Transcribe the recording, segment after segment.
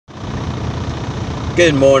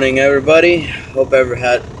Good morning, everybody. Hope ever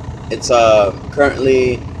had. It's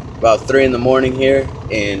currently about 3 in the morning here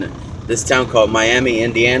in this town called Miami,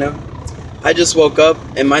 Indiana. I just woke up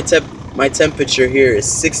and my temperature here is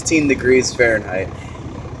 16 degrees Fahrenheit,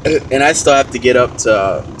 and I still have to get up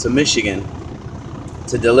to Michigan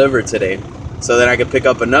to deliver today, so that I can pick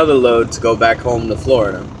up another load to go back home to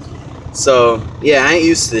Florida. So yeah, I ain't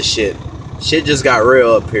used to this shit. Shit just got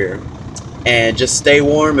real up here. And just stay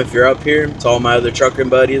warm if you're up here, to all my other trucking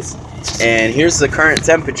buddies. And here's the current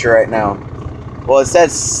temperature right now. Well, it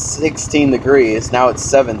says 16 degrees, now it's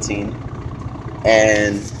 17.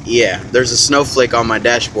 And yeah, there's a snowflake on my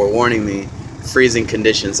dashboard warning me freezing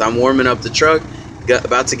conditions. I'm warming up the truck,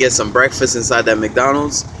 about to get some breakfast inside that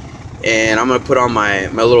McDonald's. And I'm gonna put on my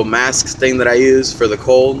little mask thing that I use for the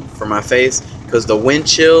cold, for my face, because the wind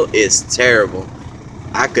chill is terrible.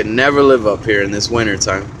 I could never live up here in this winter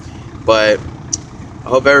time. But I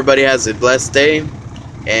hope everybody has a blessed day,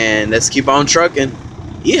 and let's keep on trucking.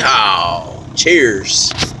 Yeehaw!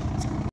 Cheers!